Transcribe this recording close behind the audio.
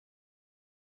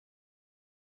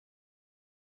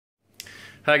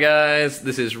Hi guys,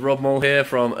 this is Rob Mole here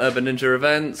from Urban Ninja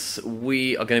Events.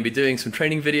 We are going to be doing some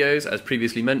training videos as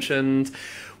previously mentioned.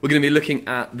 We're going to be looking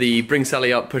at the Bring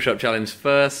Sally Up push-up challenge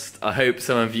first. I hope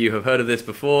some of you have heard of this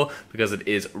before because it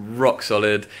is rock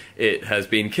solid. It has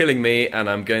been killing me and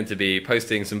I'm going to be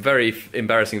posting some very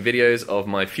embarrassing videos of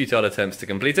my futile attempts to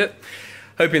complete it.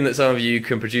 Hoping that some of you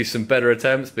can produce some better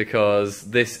attempts because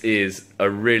this is a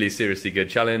really seriously good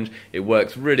challenge. It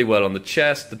works really well on the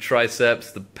chest, the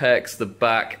triceps, the pecs, the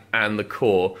back and the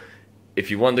core. If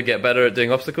you want to get better at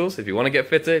doing obstacles, if you want to get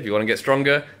fitter, if you want to get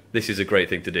stronger, this is a great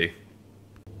thing to do.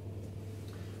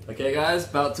 Okay guys,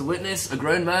 about to witness a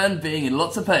grown man being in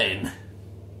lots of pain.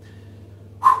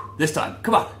 This time,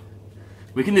 come on,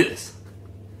 we can do this.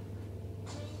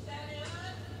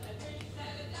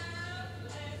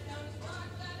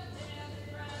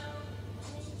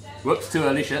 Whoops, too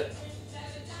early, shit.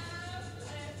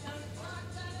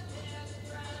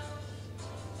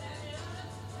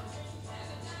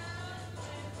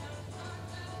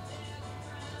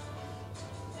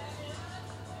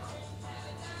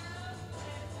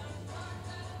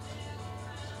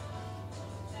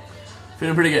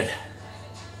 Feeling pretty good.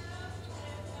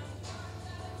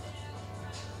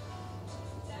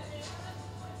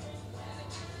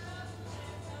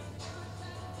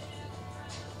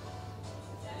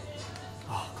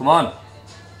 Come on.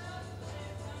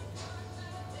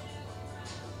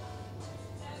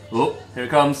 Oh, here it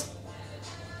comes.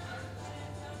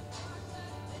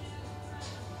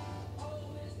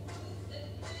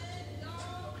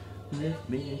 Lift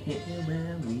me here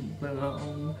where we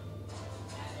belong.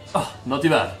 Oh, not too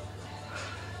bad.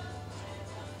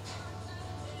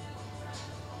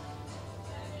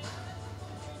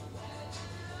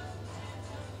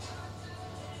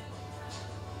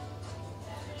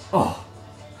 Oh.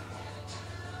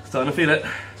 Starting to feel it.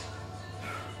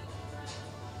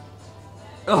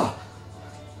 Oh.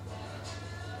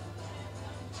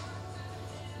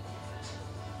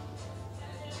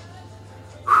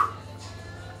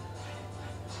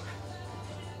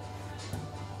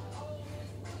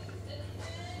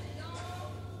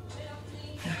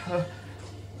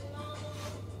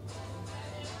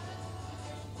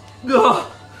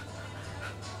 Oh.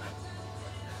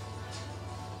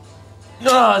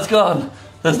 Oh, it's gone.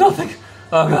 There's nothing.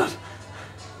 Oh god.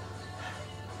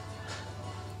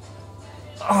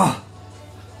 Oh.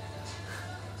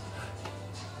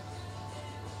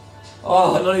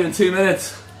 Oh, not even 2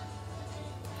 minutes.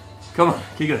 Come on,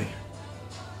 keep going.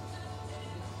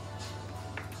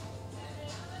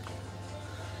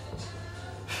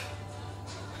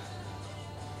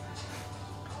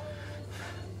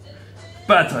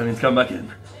 Bad timing to come back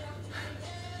in.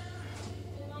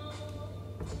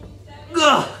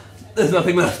 Ugh, there's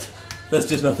nothing left. There's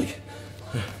just nothing.